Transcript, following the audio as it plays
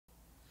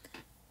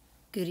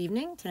Good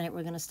evening. Tonight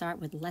we're going to start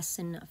with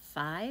Lesson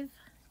 5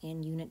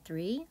 in Unit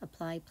 3,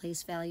 Apply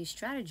Place Value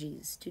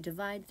Strategies to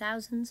Divide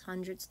Thousands,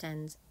 Hundreds,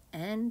 Tens,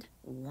 and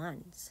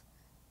Ones.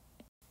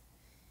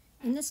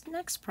 In this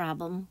next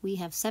problem, we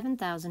have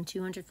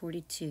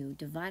 7,242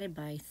 divided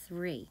by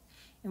 3,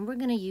 and we're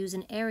going to use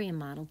an area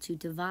model to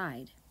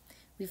divide.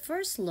 We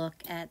first look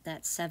at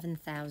that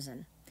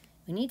 7,000.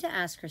 We need to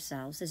ask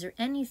ourselves, is there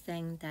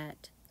anything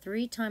that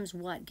 3 times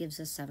what gives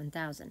us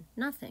 7,000?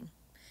 Nothing.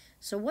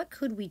 So what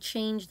could we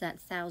change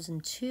that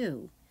 1,000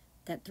 to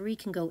that 3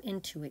 can go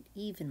into it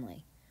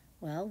evenly?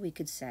 Well, we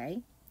could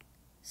say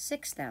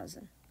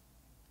 6,000,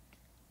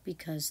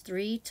 because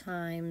 3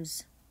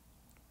 times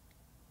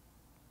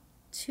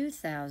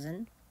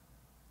 2,000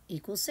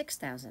 equals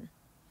 6,000.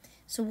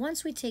 So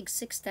once we take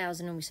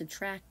 6,000 and we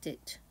subtract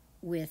it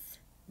with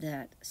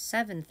that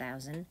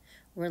 7,000,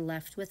 we're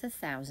left with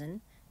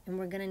 1,000, and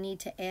we're going to need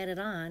to add it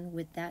on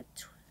with that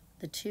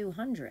the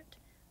 200,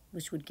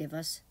 which would give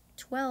us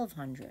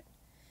 1,200.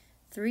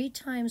 3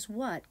 times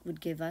what would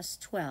give us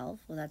 12?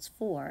 Well, that's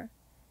 4.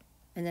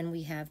 And then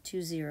we have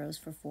 2 zeros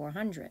for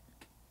 400.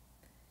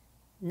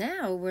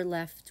 Now we're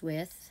left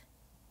with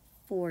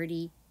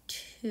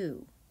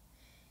 42.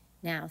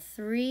 Now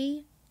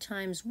 3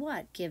 times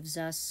what gives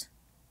us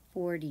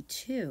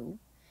 42?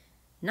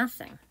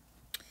 Nothing.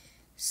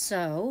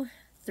 So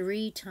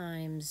 3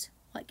 times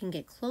what can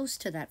get close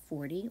to that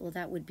 40? Well,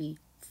 that would be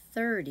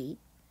 30.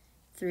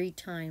 3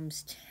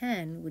 times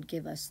 10 would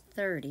give us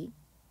 30.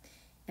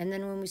 And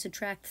then when we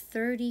subtract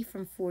 30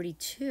 from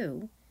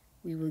 42,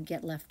 we would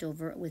get left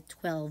over with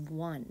 12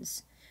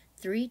 ones.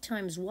 3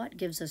 times what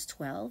gives us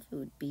 12? It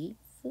would be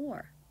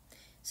 4.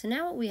 So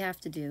now what we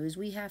have to do is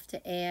we have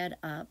to add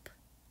up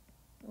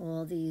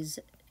all these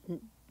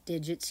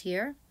digits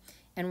here,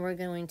 and we're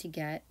going to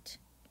get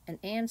an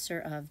answer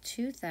of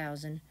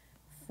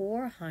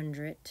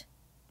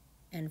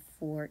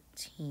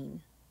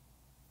 2,414.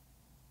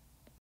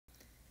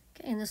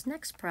 In this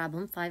next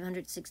problem,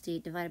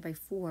 568 divided by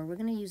 4, we're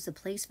going to use the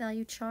place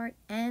value chart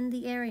and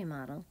the area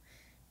model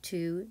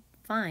to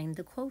find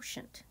the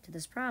quotient to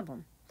this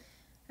problem.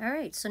 All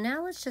right, so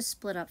now let's just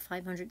split up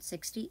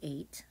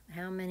 568.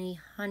 How many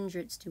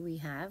hundreds do we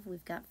have?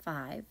 We've got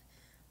 5.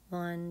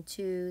 1,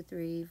 2,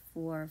 3,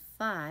 4,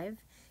 5.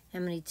 How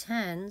many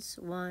tens?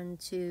 1,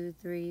 2,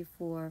 3,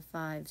 4,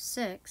 5,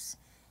 6.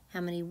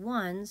 How many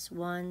ones?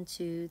 1,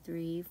 2,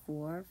 3,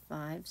 4,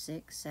 5,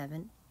 6,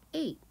 7,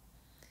 8.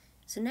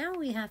 So now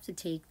we have to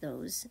take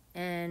those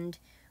and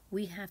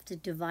we have to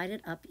divide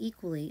it up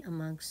equally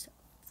amongst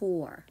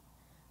 4.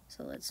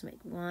 So let's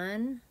make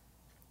 1,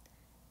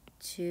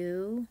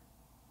 2,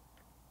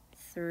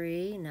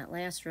 3, and that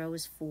last row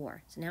is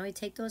 4. So now we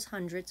take those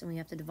hundreds and we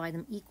have to divide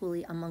them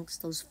equally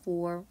amongst those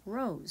 4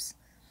 rows.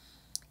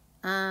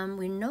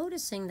 We're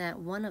noticing that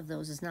one of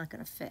those is not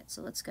going to fit.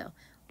 So let's go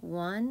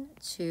 1,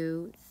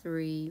 2,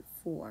 3,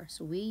 4.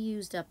 So we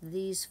used up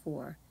these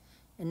 4.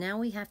 And now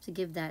we have to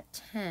give that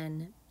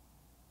 10,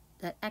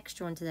 that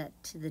extra one to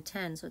the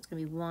 10, so it's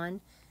going to be 1,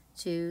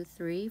 2,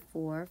 3,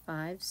 4,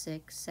 5,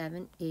 6,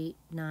 7, 8,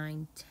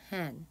 9,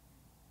 10.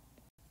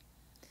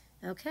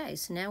 Okay,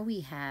 so now we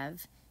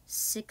have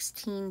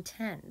 16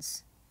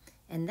 tens,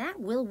 and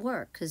that will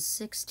work because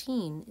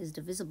 16 is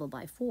divisible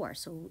by 4.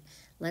 So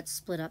let's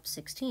split up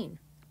 16.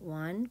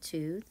 1,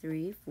 2,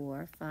 3,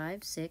 4,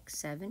 5, 6,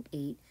 7,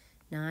 8,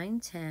 9,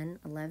 10,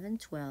 11,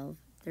 12,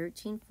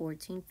 13,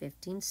 14,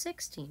 15,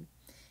 16.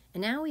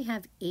 And now we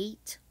have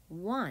 8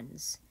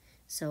 ones.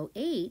 So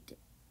 8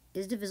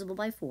 is divisible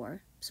by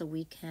 4, so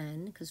we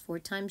can, because 4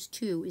 times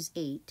 2 is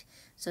 8.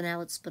 So now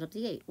let's split up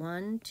the 8.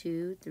 1,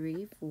 2,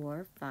 3,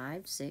 4,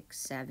 5, 6,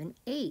 7,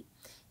 8.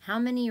 How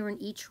many are in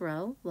each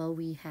row? Well,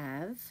 we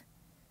have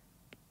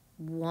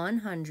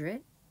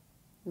 100,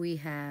 we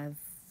have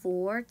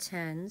 4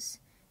 tens,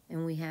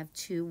 and we have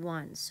 2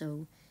 ones.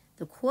 So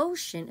the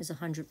quotient is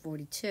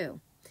 142.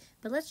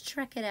 But let's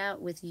check it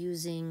out with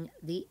using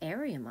the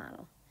area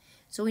model.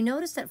 So we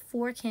notice that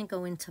 4 can't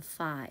go into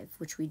 5,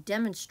 which we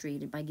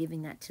demonstrated by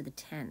giving that to the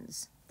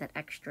tens, that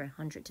extra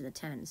 100 to the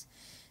tens.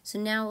 So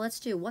now let's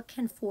do, what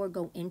can 4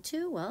 go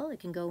into? Well,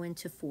 it can go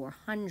into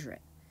 400.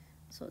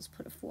 So let's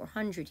put a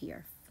 400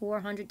 here.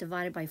 400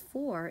 divided by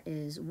 4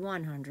 is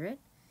 100.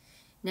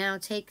 Now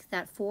take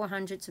that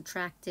 400,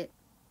 subtract it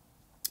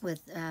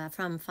with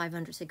from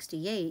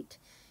 568,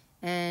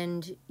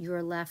 and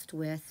you're left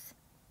with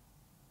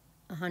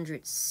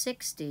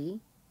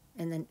 160.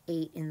 And then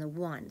 8 in the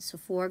 1. So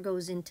 4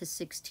 goes into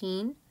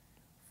 16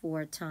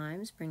 4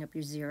 times. Bring up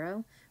your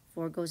 0.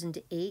 4 goes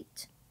into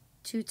 8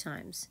 2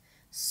 times.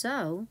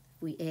 So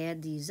if we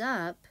add these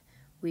up,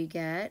 we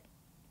get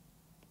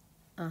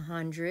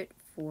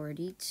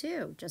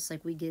 142, just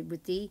like we did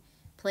with the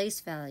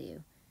place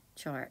value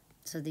chart.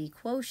 So the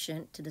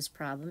quotient to this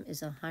problem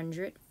is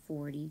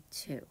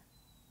 142.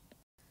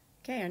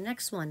 Okay, our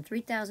next one,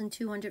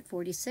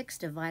 3,246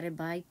 divided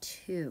by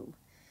 2.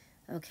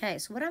 Okay,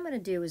 so what I'm going to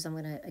do is I'm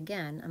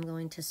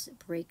going to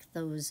break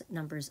those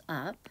numbers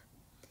up,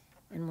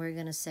 and we're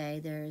going to say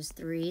there's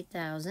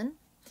 3,000,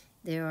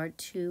 there are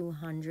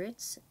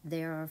 200s,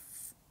 there are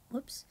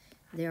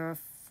there are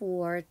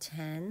 4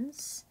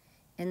 tens,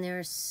 and there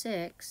are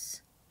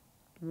 6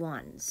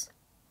 ones.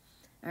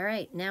 All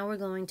right, now we're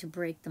going to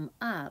break them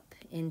up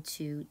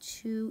into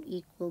 2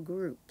 equal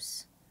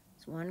groups.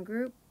 It's one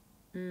group,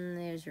 and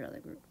there's your other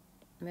group.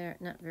 They're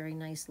not very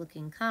nice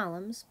looking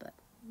columns, but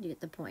you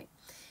get the point.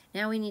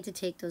 Now we need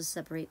to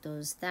separate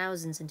those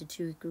thousands into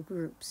 2 equal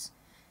groups.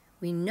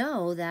 We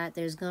know that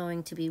there's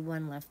going to be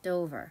 1 left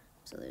over.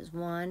 So there's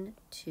 1,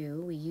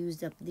 2, we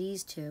used up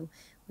these 2.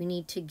 We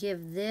need to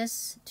give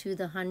this to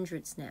the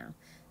hundreds now.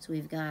 So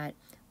we've got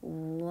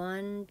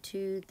 1,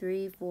 2,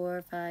 3,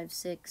 4, 5,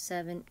 6,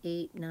 7,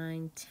 8,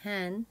 9,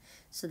 10.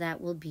 So that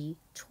will be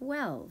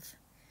 12.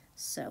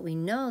 So we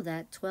know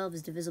that 12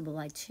 is divisible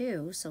by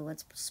 2, so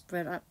let's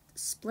split up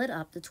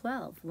the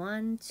 12.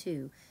 1,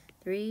 2,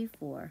 3,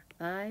 4,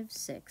 5,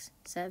 6,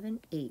 7,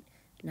 8,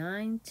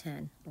 9,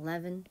 10,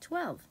 11,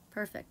 12.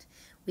 Perfect.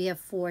 We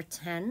have 4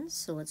 tens,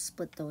 so let's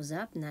split those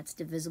up, and that's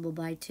divisible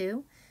by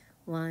 2.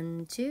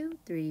 1, 2,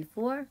 3,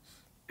 4.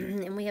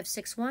 And we have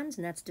 6 ones,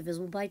 and that's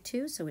divisible by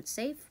 2, so it's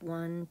safe.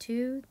 1,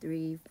 2,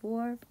 3,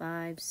 4,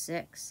 5,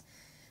 6.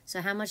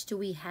 So how much do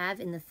we have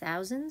in the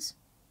thousands?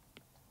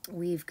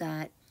 We've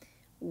got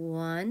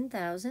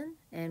 1,000,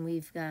 and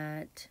we've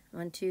got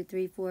 1, 2,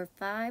 3, 4,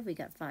 5. We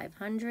got 5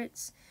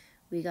 hundredths.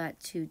 We got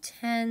 2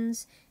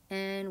 tens,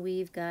 and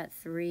we've got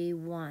 3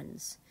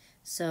 ones.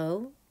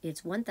 So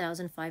it's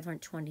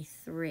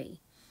 1,523.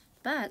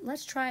 But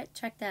let's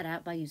check that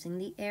out by using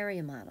the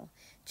area model.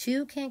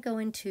 2 can't go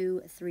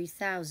into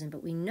 3,000,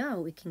 but we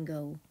know it can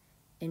go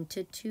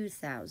into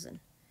 2,000.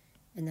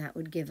 And that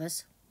would give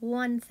us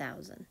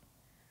 1,000.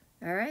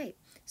 All right,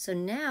 so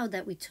now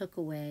that we took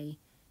away,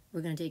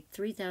 we're going to take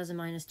 3,000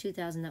 minus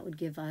 2,000. That would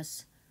give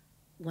us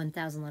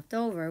 1,000 left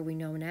over. We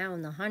know now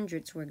in the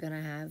hundreds we're going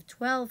to have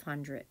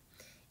 1,200.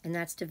 And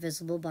that's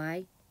divisible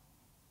by,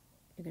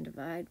 you can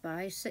divide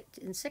by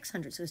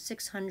 600. So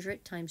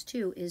 600 times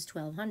 2 is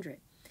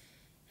 1,200.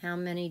 How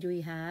many do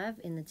we have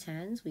in the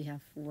tens? We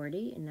have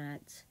 40, and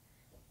that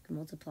can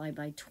multiply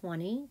by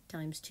 20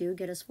 times 2,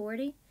 get us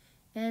 40.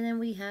 And then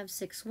we have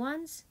 6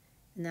 ones,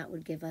 and that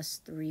would give us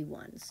 3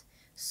 ones.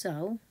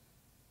 So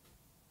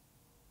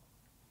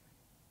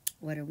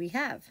what do we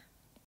have?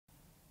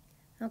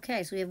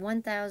 Okay, so we have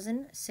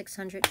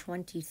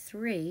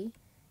 1,623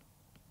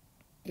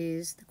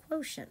 is the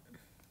quotient.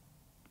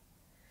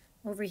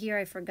 Over here,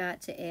 I forgot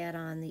to add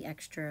on the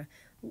extra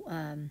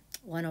one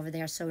over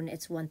there, so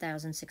it's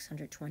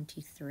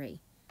 1,623.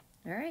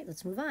 All right,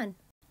 let's move on.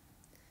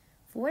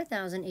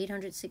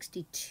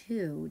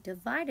 4,862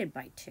 divided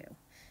by 2.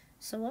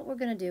 So what we're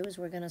going to do is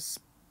we're going to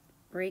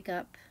break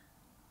up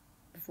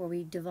before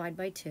we divide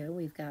by 2.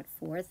 We've got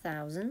 4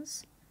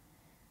 thousands.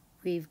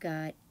 We've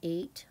got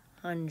 8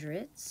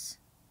 hundredths.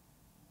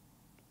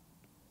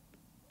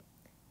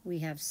 We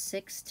have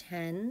 6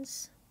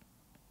 tens.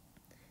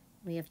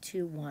 We have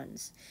 2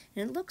 ones.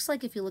 And it looks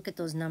like if you look at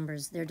those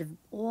numbers,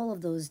 all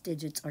of those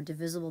digits are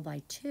divisible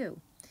by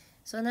 2.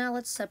 So now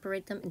let's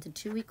separate them into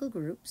 2 equal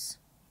groups.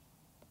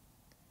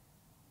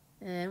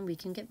 And we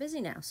can get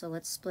busy now. So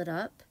let's split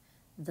up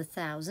the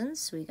thousands.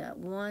 So we got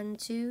 1,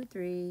 2,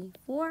 3,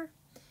 4.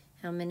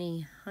 How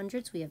many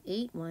hundreds? We have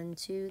 8. 1,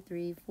 2,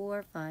 3,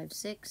 4, 5,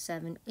 6,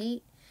 7,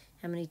 8.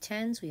 How many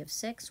tens? We have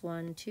 6.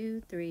 1,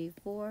 2, 3,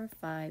 4,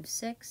 5,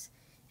 6.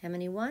 How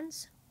many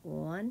ones?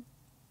 1,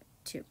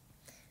 2.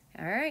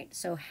 All right,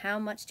 so how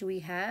much do we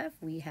have?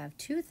 We have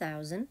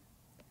 2,000.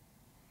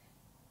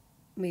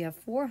 We have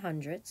 4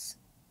 hundredths.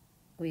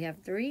 We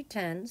have 3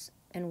 tens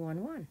and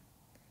 1 1.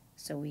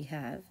 So we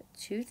have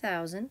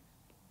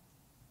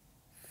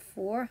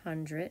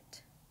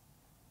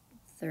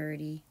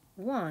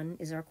 2,431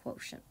 is our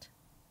quotient.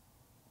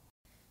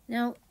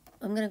 Now,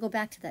 I'm going to go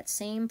back to that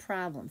same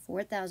problem,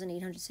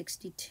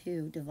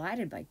 4,862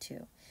 divided by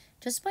 2.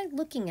 Just by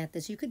looking at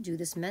this, you could do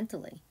this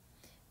mentally,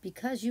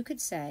 because you could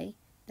say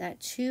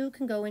that 2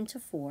 can go into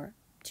 4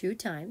 2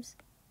 times,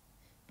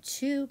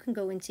 2 can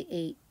go into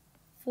 8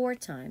 4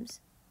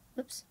 times,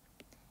 whoops,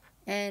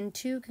 and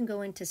 2 can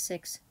go into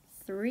 6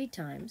 3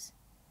 times,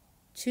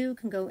 2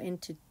 can go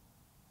into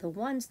the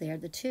ones there,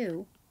 the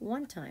 2,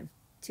 1 time,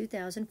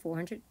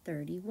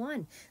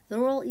 2,431.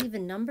 They're all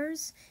even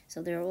numbers,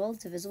 so they're all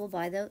divisible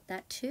by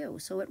that 2,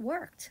 so it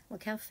worked.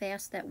 Look how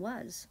fast that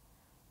was.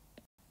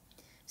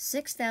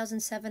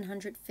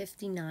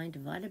 6,759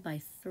 divided by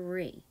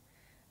 3.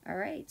 All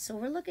right, so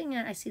we're looking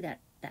at, I see that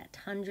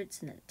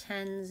hundreds and the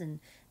tens, and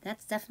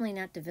that's definitely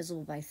not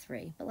divisible by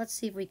 3. But let's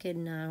see if we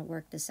can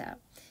work this out.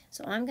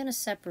 So I'm going to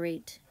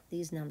separate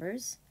these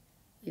numbers.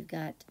 We've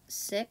got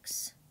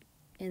 6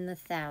 in the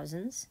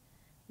thousands.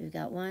 We've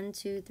got 1,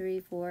 2, 3,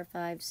 4,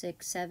 5,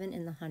 6, 7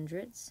 in the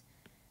hundreds.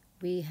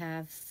 We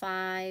have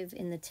 5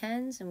 in the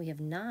tens, and we have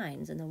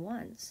 9s in the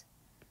ones.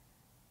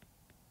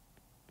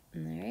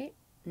 All right,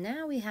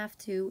 now we have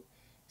to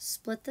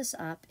split this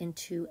up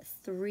into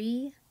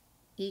 3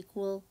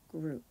 equal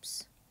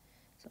groups.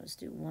 So let's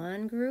do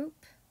 1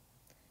 group,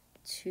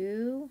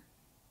 2,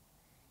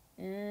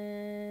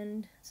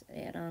 and let's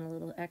add on a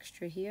little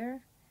extra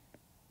here,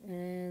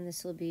 and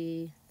this will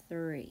be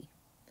 3.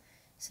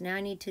 So now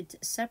I need to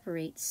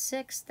separate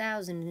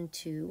 6,000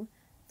 into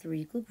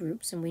 3 equal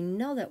groups, and we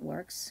know that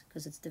works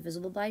because it's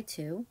divisible by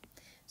 2.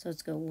 So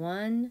let's go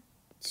 1,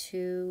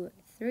 2,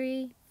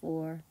 3,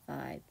 4,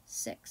 5,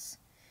 6.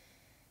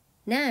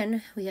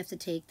 Then we have to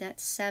take that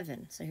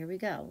 7. So here we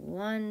go.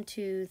 1,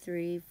 2,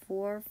 3,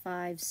 4,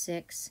 5,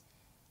 6.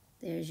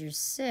 There's your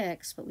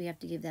 6, but we have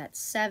to give that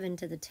 7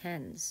 to the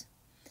tens.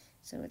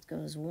 So it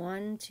goes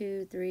 1,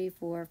 2, 3,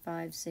 4,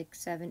 5, 6,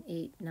 7,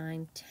 8,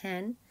 9,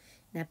 10.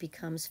 That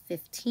becomes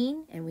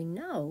 15, and we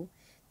know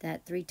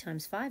that 3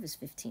 times 5 is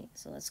 15.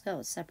 So let's go.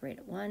 Let's separate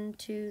it. 1,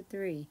 2,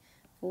 3,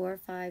 4,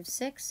 5,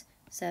 6,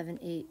 7,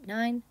 8,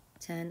 9,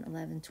 10,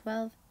 11,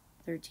 12,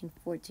 13,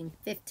 14,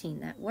 15.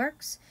 That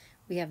works.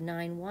 We have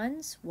 9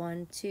 ones.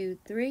 1, 2,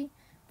 3,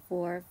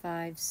 4,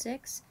 5,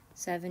 6,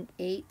 7,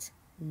 8,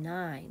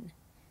 9.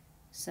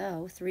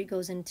 So 3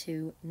 goes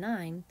into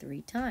 9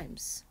 3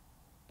 times.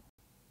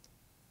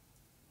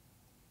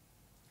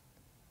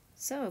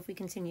 So if we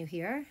continue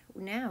here,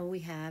 now we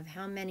have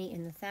how many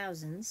in the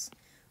thousands?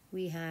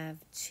 We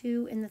have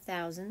 2 in the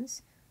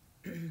thousands.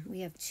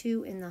 We have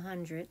 2 in the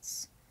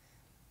hundreds.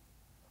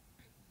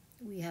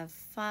 We have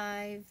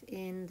 5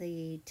 in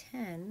the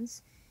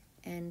tens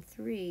and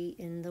 3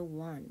 in the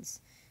ones.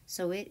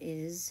 So it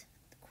is,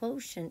 the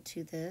quotient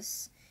to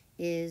this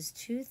is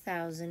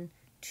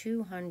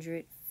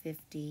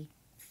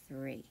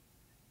 2,253.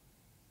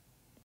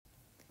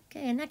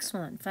 Okay, and next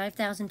one,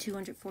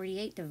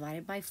 5,248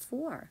 divided by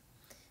 4.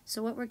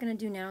 So what we're going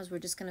to do now is we're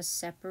just going to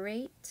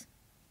separate.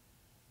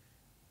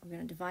 We're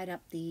going to divide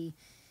up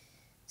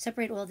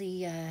separate all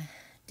the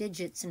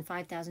digits in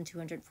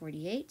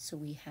 5,248. So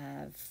we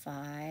have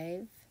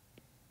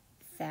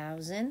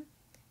 5,000.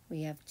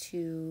 We have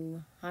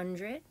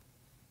 200.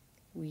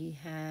 We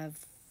have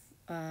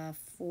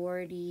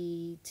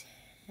 40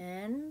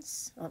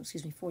 tens. Oh,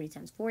 excuse me, 40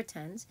 tens. 4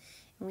 tens.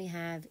 And we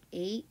have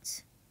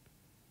 8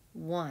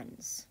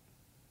 ones.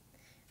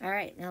 All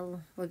right,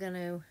 now we're going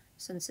to,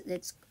 since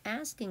it's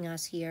asking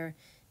us here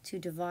to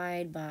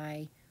divide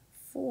by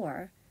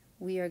 4,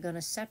 we are going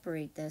to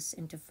separate this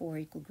into 4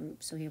 equal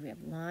groups. So here we have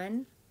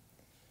 1,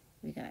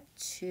 we got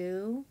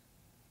 2,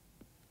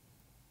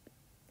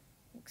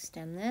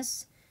 extend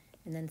this,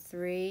 and then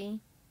 3.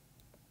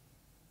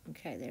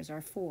 Okay, there's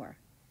our 4.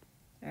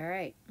 All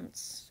right,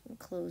 let's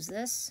close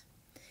this.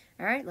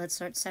 All right, let's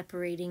start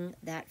separating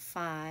that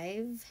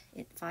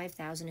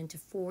 5,000 into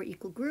 4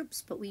 equal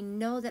groups, but we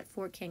know that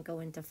 4 can't go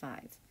into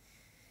 5.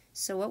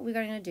 So what we're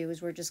going to do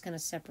is we're just going to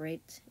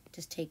separate,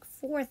 just take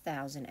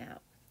 4,000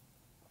 out.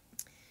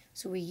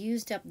 So we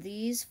used up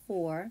these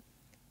 4,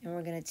 and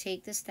we're going to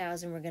take this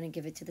 1,000, we're going to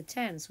give it to the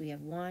tens. We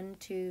have 1,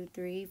 2,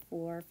 3,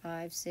 4,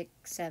 5, 6,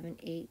 7,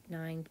 8,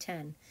 9,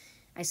 10.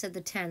 I said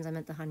the tens, I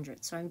meant the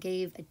hundreds. So I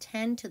gave a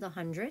 10 to the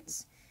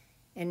hundreds,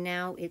 and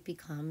now it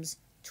becomes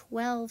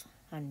 12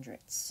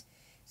 hundredths.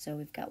 So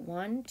we've got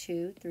 1,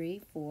 2,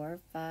 3, 4,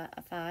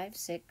 5,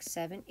 6,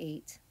 7,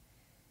 8,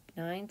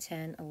 9,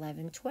 10,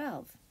 11,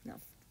 12. Now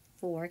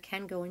 4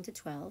 can go into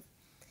 12.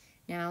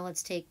 Now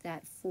let's take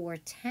that 4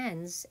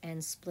 tens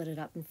and split it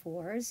up in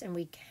 4s, and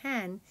we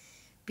can,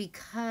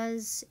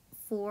 because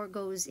 4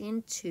 goes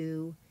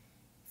into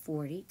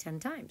 40 10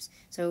 times.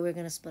 So we're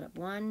going to split up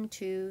 1,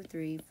 2,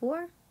 3, 4.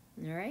 All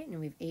right, and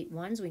we have 8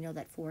 ones. We know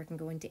that 4 can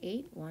go into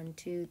 8. 1,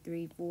 2,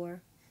 3,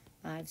 4,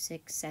 5,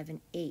 6,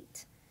 7,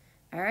 8.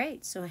 All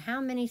right, so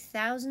how many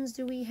thousands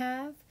do we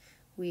have?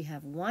 We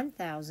have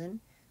 1,000.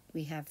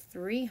 We have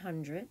 3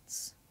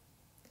 hundredths.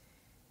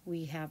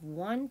 We have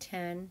 1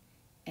 10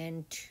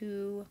 and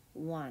 2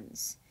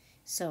 ones.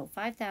 So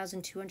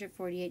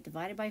 5,248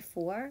 divided by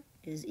 4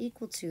 is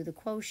equal to the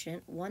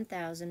quotient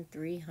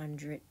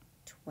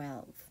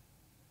 1,312.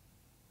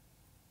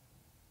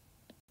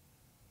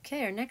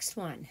 Okay, our next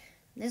one.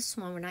 This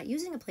one, we're not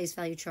using a place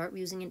value chart, we're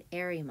using an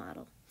area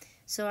model.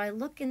 So I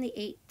look in the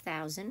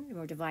 8,000, and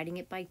we're dividing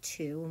it by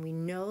 2, and we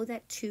know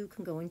that 2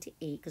 can go into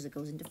 8 because it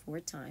goes into 4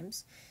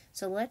 times.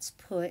 So let's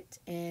put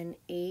an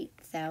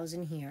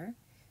 8,000 here.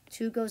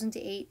 2 goes into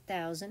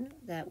 8,000,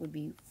 that would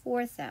be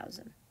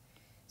 4,000.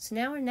 So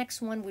now our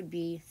next one would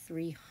be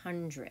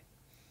 300.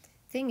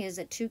 Thing is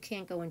that 2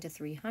 can't go into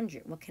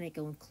 300. What can it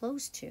go in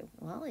close to?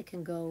 Well, it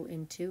can go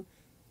into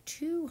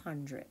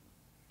 200.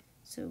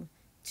 So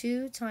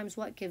 2 times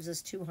what gives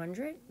us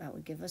 200? That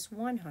would give us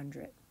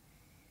 100.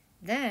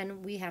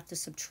 Then we have to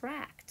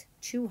subtract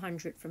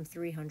 200 from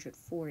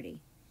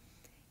 340.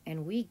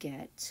 And we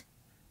get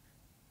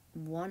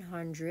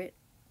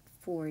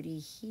 140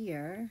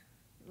 here.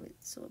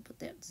 So we'll put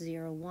that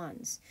 0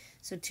 ones.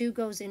 So 2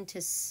 goes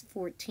into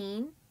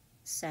 14,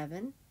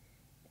 7,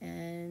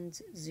 and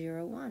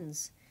 0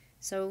 ones.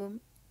 So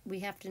we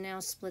have to now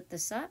split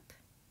this up,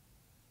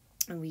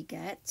 and we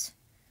get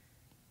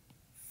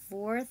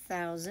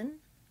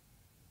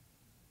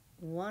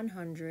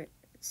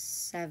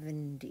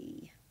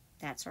 4,170.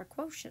 That's our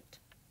quotient.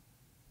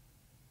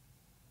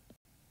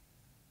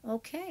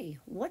 Okay,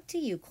 what do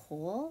you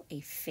call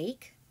a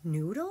fake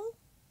noodle?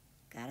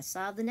 Gotta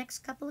solve the next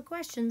couple of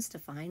questions to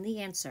find the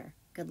answer.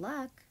 Good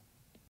luck.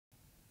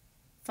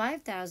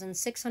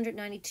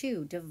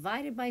 5,692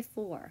 divided by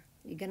 4.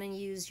 You're going to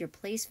use your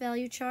place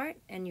value chart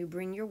and you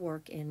bring your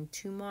work in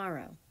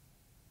tomorrow.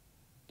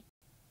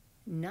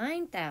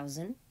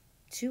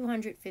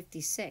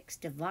 9,256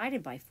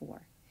 divided by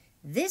 4.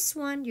 This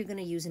one you're going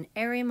to use an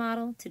area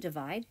model to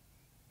divide,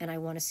 and I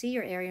want to see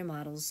your area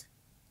models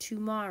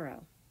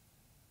tomorrow.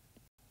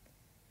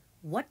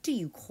 What do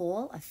you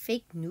call a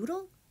fake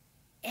noodle?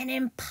 An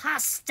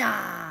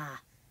impasta.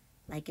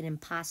 Like an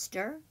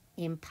imposter?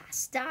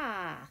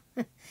 Impasta.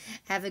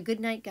 Have a good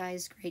night,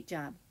 guys. Great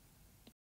job.